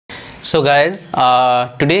So guys,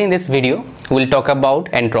 today in this video we'll talk about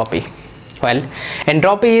entropy. Well,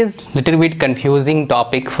 entropy is little bit confusing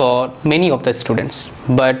topic for many of the students,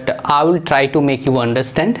 but I will try to make you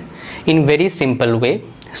understand in very simple way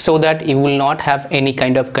so that you will not have any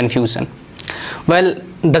kind of confusion. Well,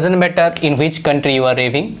 doesn't matter in which country you are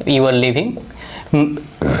living.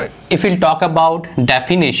 If we'll talk about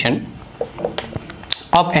definition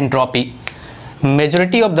of entropy,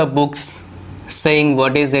 majority of the books saying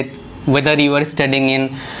what is it, whether you are studying in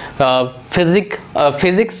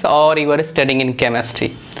physics or you are studying in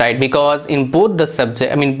chemistry, right? Because in both the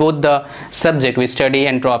subject we study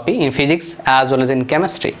entropy in physics as well as in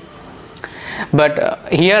chemistry. But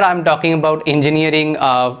here I'm talking about engineering,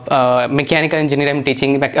 mechanical engineering. I'm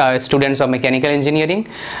teaching students of mechanical engineering,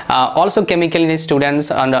 also chemical engineering students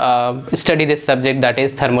study this subject, that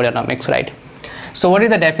is thermodynamics, right? So what is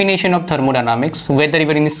the definition of thermodynamics? Whether you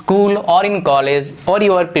are in school or in college or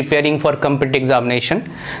you are preparing for competitive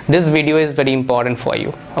examination, this video is very important for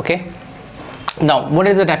you. Okay, now what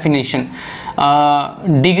is the definition?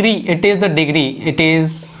 Degree, it is the degree, it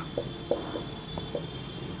is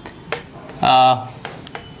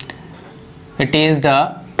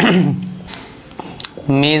the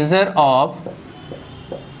measure of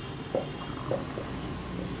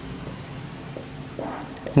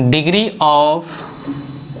degree of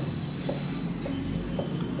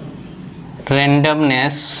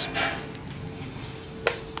randomness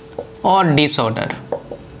or disorder.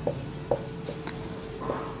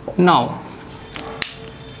 Now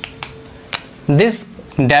this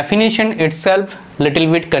definition itself little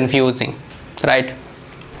bit confusing, right?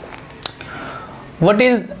 What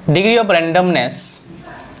is degree of randomness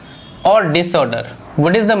or disorder?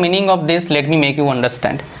 What is the meaning of this? Let me make you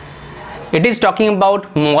understand. It is talking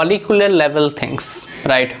about molecular level things,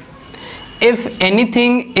 right? If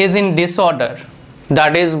anything is in disorder,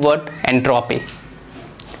 that is what entropy,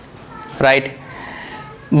 right?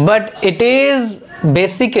 But it is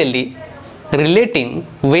basically relating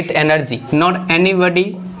with energy, not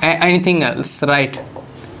anything else, right?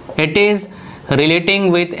 It is relating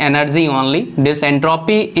with energy only. This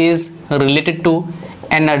entropy is related to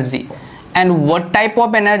energy. And what type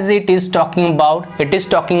of energy it is talking about? It is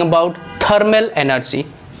talking about thermal energy.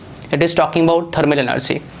 It is talking about thermal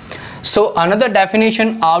energy. So another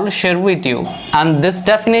definition I will share with you, and this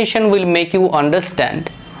definition will make you understand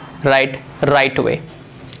right way.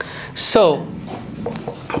 So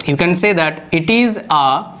you can say that it is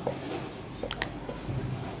a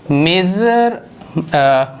measure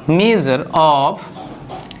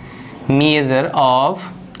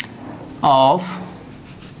of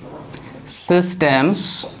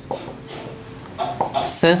systems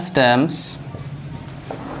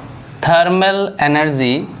thermal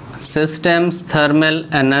energy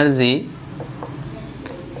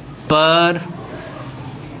per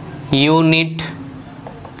unit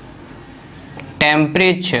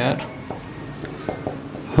temperature,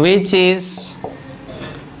 which is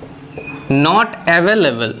not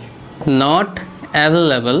available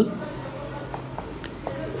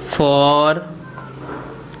for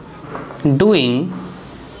doing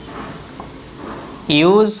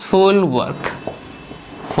useful work.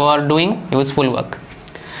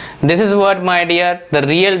 This is what, my dear, the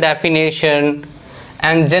real definition,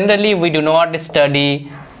 and generally we do not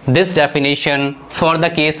study this definition for the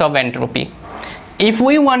case of entropy. If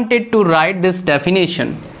we wanted to write this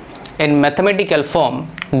definition in mathematical form,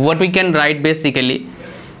 what we can write basically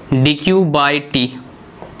dq by t,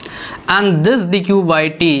 and this dq by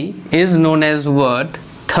t is known as what?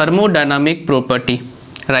 Thermodynamic property,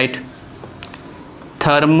 right?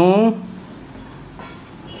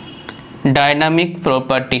 Thermodynamic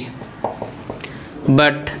property.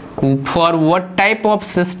 But for what type of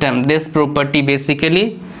system? This property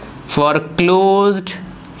basically for closed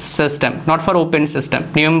system, not for open system.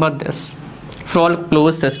 Remember this, for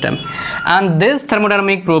closed system. And this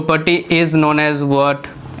thermodynamic property is known as what?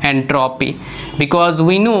 Entropy. Because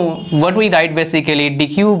we know what we write basically,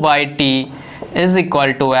 dq by t is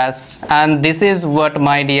equal to s, and this is what,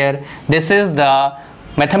 my dear, this is the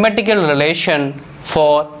mathematical relation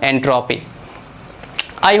for entropy.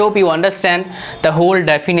 I hope you understand the whole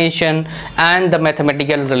definition and the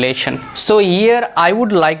mathematical relation. So here I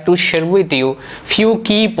would like to share with you few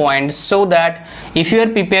key points so that if you are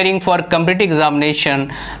preparing for competitive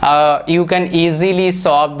examination, you can easily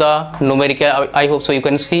solve the numerical. I hope so. You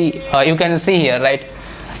can see here, right?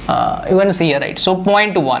 So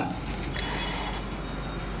point 1.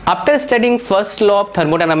 After studying first law of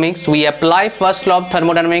thermodynamics, we apply first law of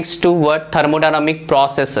thermodynamics to what? Thermodynamic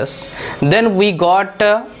processes. Then we got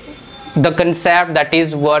the concept that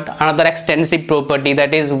is what another extensive property,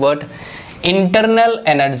 that is what internal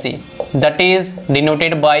energy, that is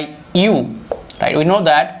denoted by U, right? We know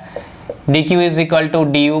that dq is equal to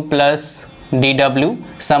du plus dw.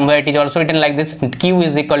 Somewhere it is also written like this, q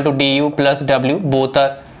is equal to du plus w. Both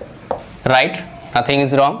are right, nothing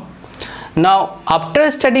is wrong. Now after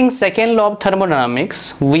studying second law of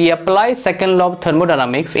thermodynamics, we apply second law of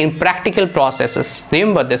thermodynamics in practical processes.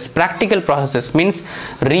 Remember this, practical processes means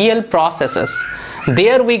real processes.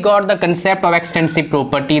 There we got the concept of extensive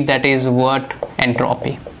property, that is what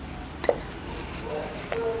entropy.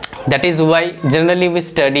 That is why generally we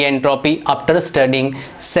study entropy after studying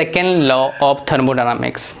second law of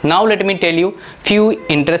thermodynamics. Now let me tell you few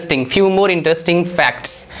more interesting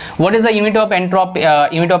facts. What is the unit of entropy?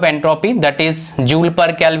 That is joule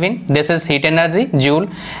per Kelvin. This is heat energy, joule,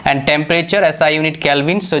 and temperature SI unit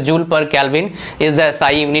Kelvin. So joule per Kelvin is the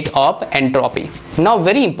SI unit of entropy. Now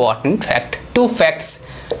very important fact, two facts,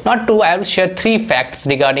 not two, I will share three facts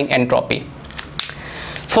regarding entropy.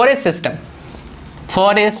 For a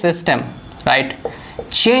system, right,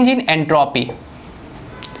 change in entropy,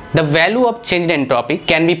 the value of change in entropy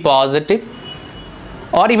can be positive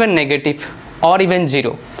or even negative or even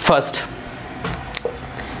zero. First.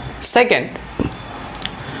 Second,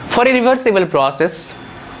 for a reversible process,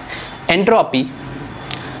 entropy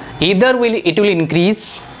either it will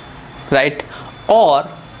increase, right, or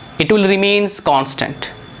it will remains constant.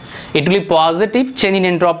 It will be positive, change in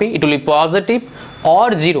entropy, it will be positive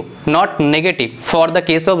or zero, not negative, for the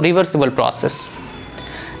case of reversible process.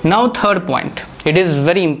 Now third point, it is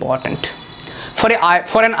very important. For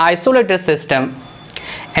an isolated system,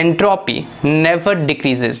 entropy never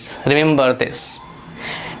decreases. Remember this.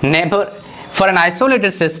 Never. For an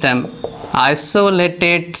isolated system,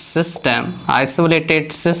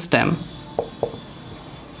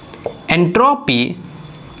 entropy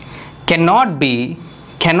cannot be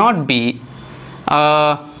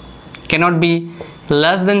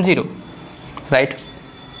less than zero, right?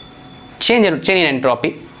 Change in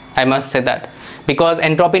entropy, I must say that, because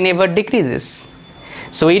entropy never decreases.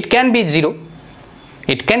 So it can be zero,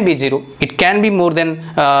 it can be more than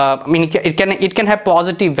it can have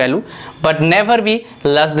positive value, but never be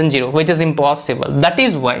less than zero, which is impossible. That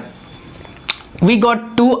is why we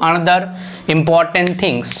got two another important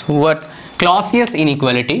things. What? Clausius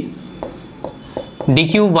inequality,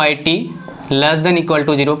 dq by t less than equal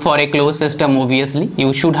to 0 for a closed system. Obviously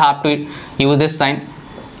you should have to use this sign.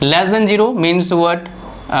 Less than 0 means what?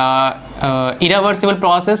 Irreversible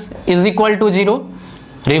process is equal to 0,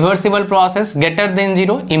 reversible process greater than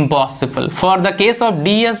 0, impossible. For the case of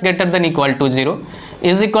ds greater than equal to 0,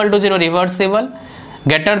 is equal to 0 reversible,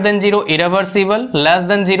 greater than 0 irreversible, less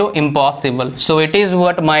than 0 impossible. So it is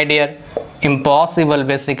what, my dear, impossible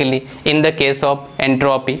basically in the case of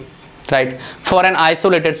entropy, right, for an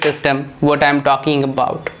isolated system, what I am talking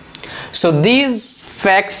about. So these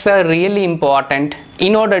facts are really important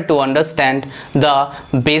in order to understand the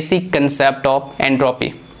basic concept of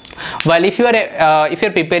entropy. While if you are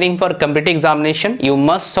preparing for competitive examination, you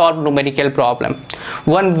must solve numerical problem.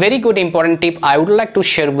 One very good important tip I would like to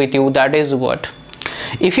share with you, that is what,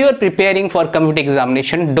 if you are preparing for competitive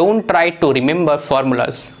examination, don't try to remember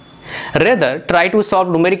formulas. Rather, try to solve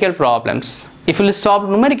numerical problems. If you will solve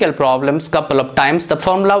numerical problems couple of times, the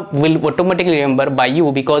formula will automatically remember by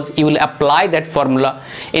you, because you will apply that formula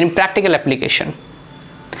in practical application.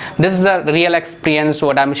 This is the real experience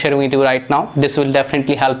what I am sharing with you right now. This will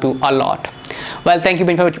definitely help you a lot. Well, thank you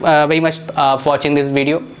very much for watching this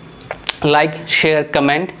video. Like, share,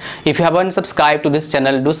 comment. If you haven't subscribed to this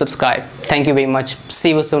channel, do subscribe. Thank you very much.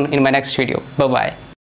 See you soon in my next video. Bye bye.